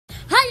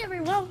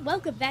everyone,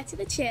 welcome back to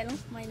the channel.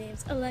 My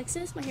name's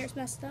Alexis. My hair's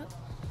messed up.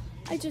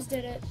 I just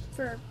did it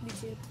for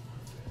YouTube.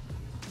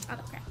 I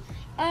don't care.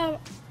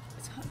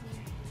 It's hot in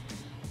here.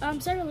 I'm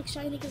starting to look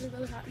shiny because it's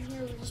really hot in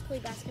here. We just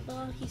played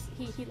basketball.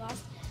 He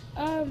lost.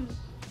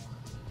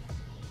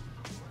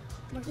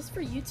 This is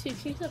for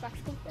YouTube. Can you go back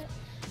a bit?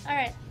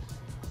 Alright.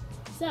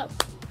 So,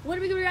 what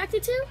are we gonna react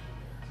to?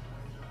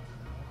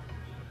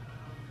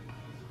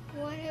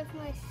 One of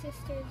my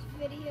sister's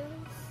videos.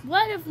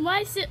 One of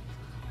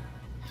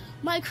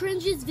my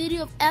cringiest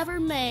video I've ever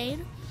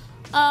made.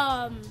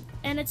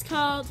 And it's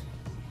called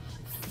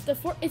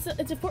it's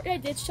a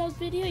Fortnite Ditch Challenge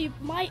video. You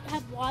might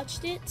have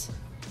watched it.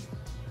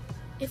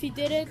 If you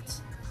didn't,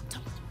 it's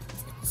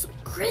so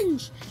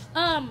cringe.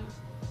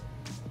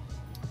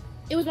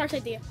 It was Mark's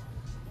idea.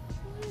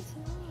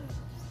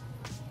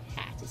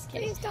 Just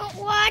kidding. Please don't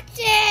watch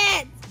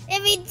it.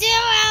 If you do,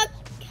 I'll...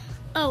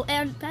 Oh,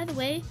 and by the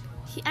way,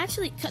 he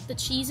actually cut the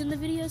cheese in the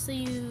video, so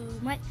you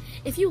might,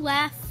 if you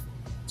laugh,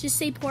 just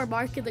say poor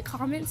Mark in the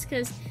comments,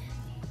 because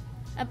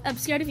I'm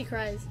scared if he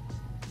cries.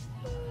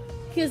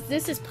 Because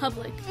this is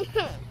public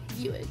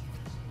viewing.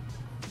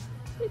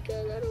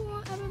 Because I don't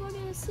want everyone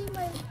to see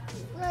my...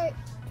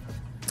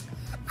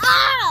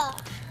 Ah!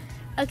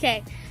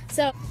 Okay,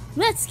 so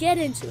let's get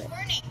into it.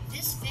 Warning,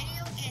 this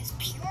video is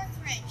pure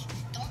cringe.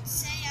 Don't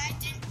say I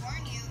didn't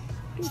warn you.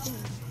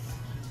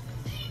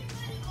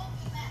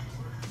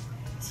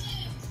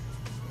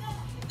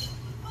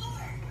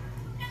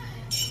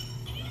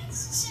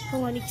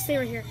 Hold on, you can stay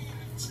right here.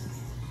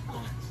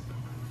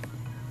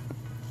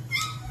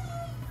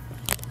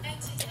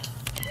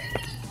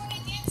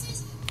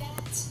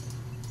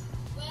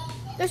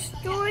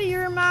 Destroy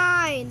your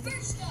mind.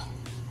 First up,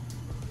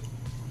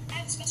 I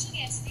have a special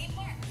guest named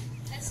Mark.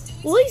 Let's do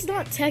it. Well, he's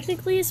not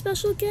technically a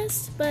special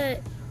guest,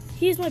 but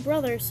he's my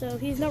brother, so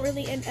he's not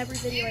really in every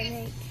video I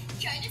make.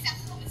 Try this at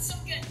home, it's so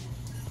good.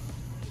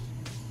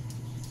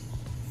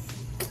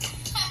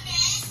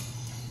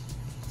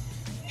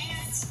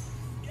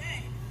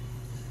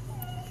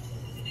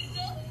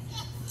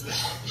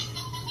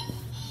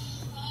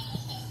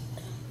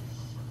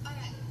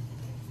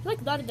 I'm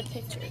like not in the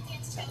picture.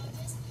 So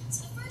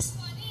the first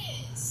one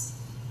is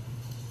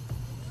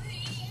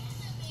reanimated.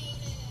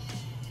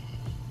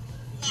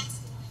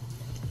 Last one.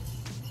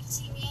 You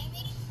see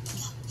reanimated?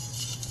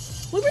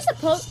 We were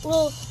supposed,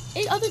 well,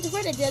 in other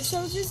different dead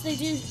challenges, they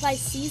do by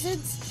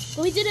seasons,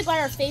 but we did it by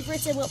our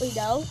favorites and what we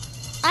know.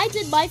 I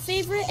did my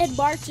favorite, and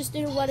Mark just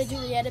didn't want to do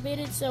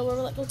reanimated, so we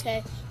were like,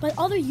 okay. But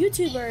other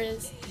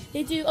YouTubers,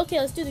 they do, okay,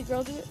 let's do the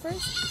girl do it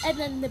first, and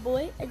then the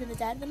boy, and then the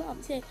dad, and the mom.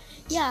 Okay,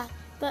 yeah,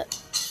 but,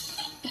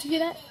 did you hear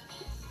that?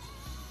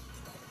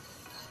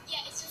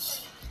 Yeah, it's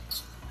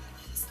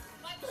just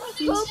I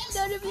hope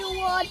none of you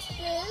watch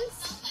this.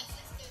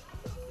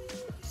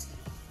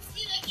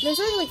 There's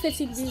only like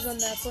 15 views on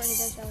the Fortnite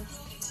Dead Challenge.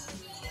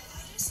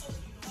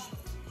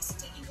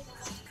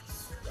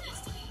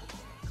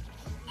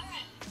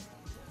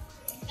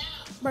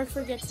 Mark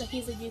forgets that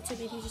he's a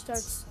YouTuber. He just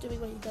starts doing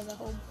what he does at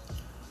home.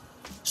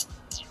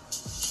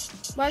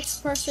 Mark's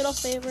personal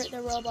favorite,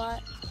 the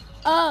robot.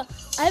 I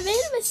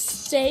made a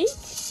mistake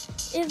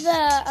in the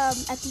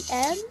at the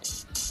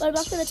end, but I'm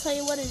not gonna tell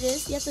you what it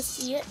is. You have to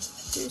see it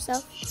for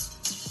yourself.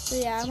 So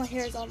yeah, my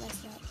hair is all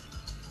messed up.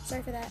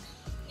 Sorry for that.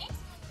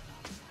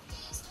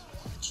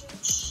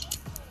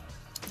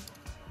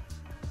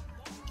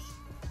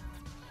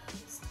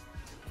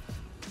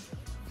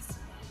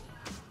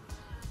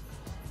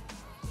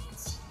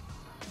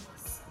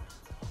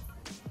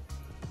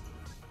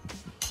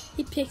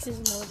 He picks his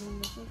nose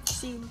in the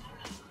scene.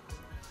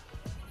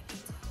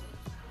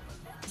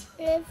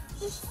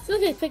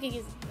 Look at picking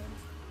his nose.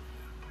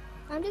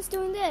 I'm just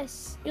doing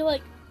this. You're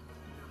like,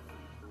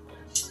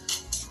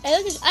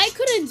 hey, look, I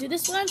couldn't do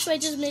this one, so I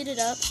just made it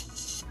up.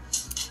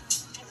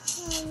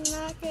 I'm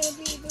not gonna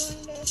be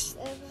doing this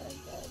ever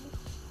again.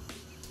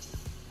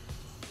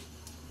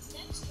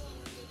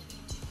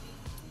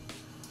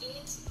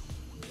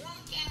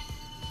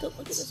 Don't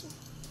look at this one.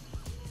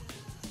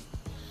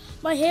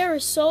 My hair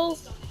is so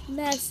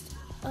messed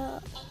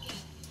up.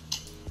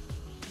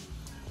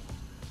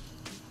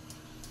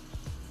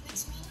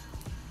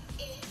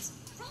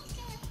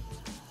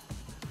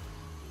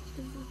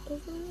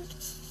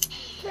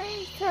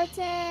 Green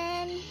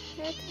curtain.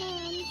 Here it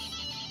comes.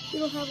 You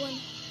don't have one.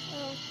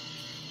 Oh.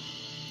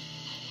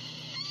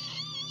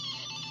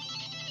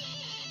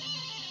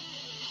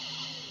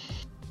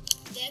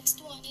 Next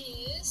one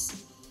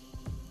is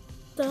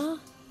The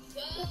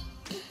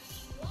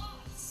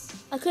floss.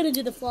 I couldn't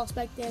do the floss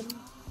back then.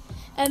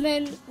 And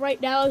then right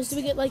now I was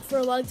doing it like for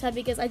a long time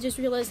because I just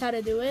realized how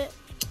to do it.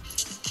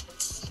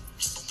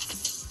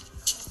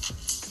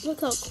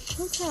 Look how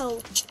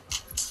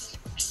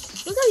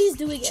he's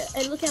doing it,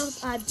 and look how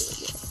I'm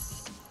doing it.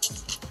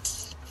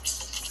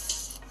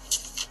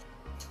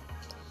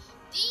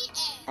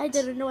 I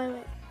didn't know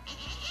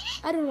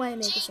I don't know why I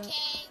made this up.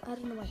 I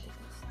don't know why I did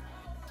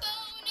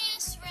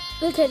this. Bonus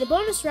round. Okay, the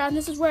bonus round,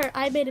 this is where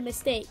I made a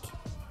mistake.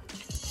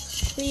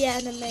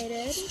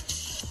 Reanimated.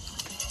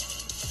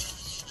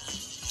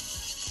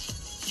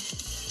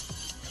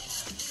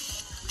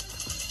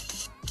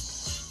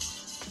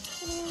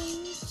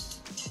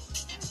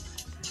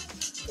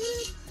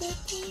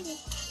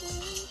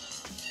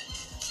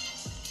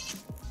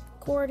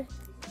 cord.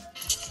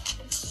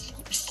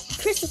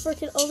 Christopher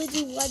can only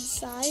do one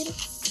side,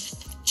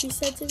 he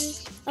said to me.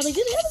 I'm like,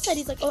 do the other side.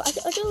 He's like, oh, I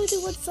can only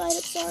do one side,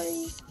 I'm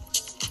sorry.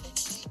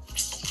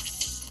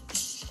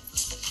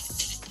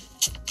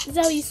 This is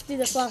how we used to do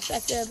the floss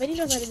back then, but he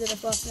knows how to do the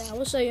floss now.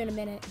 We'll show you in a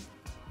minute.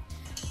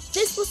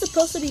 This was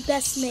supposed to be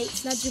best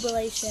mates, not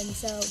jubilation,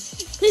 so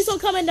please don't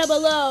comment down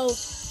below,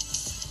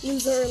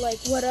 loser, like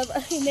whatever.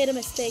 He made a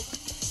mistake.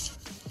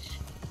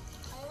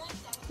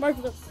 Mark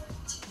the.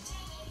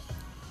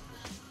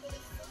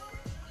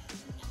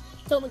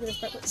 Don't look at this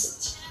part,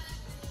 please.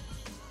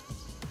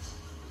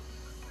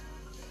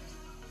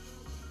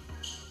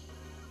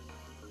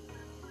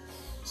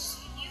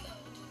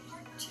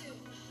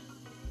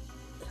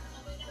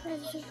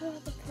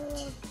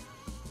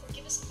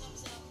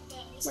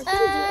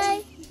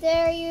 I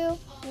dare you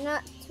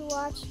not to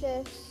watch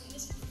this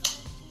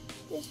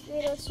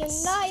video. So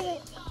not even.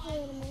 Wait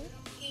a minute.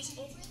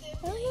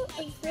 I don't know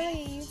if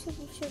really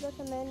YouTube should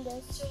recommend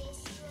this.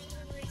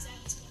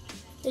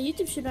 Yeah,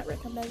 YouTube should not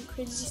recommend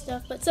cringy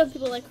stuff, but some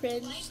people like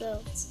cringe,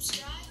 so.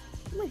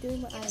 What am I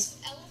doing with my eyes?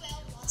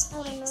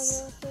 I don't know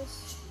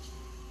this.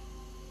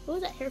 What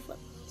was that hair flip?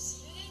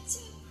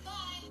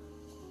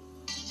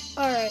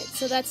 Alright,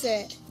 so that's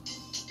it.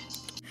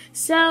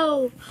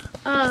 So,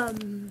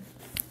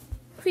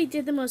 we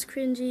did the most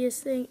cringiest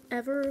thing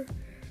ever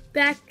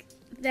back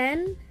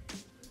then.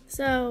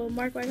 So,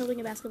 Mark White holding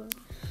a basketball.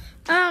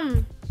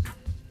 Sound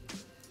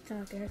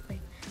like the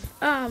earthquake.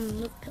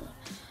 With the pillow.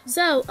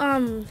 So,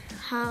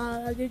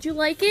 how did you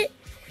like it?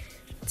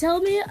 Tell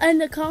me in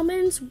the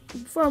comments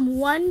from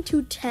 1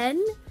 to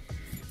 10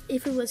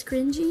 if it was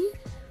cringy.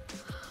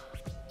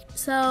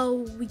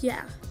 So,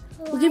 yeah.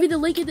 We'll give you the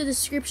link in the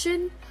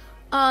description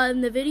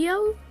in the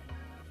video.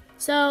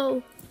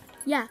 So,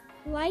 yeah.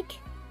 Like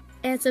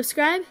and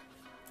subscribe.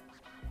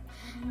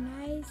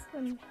 Nice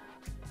one.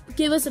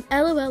 Give us some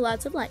LOL,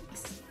 lots of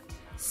likes.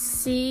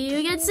 See you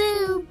again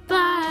soon.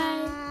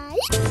 Bye.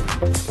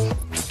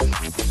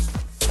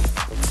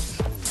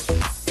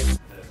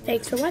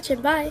 Thanks for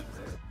watching. Bye.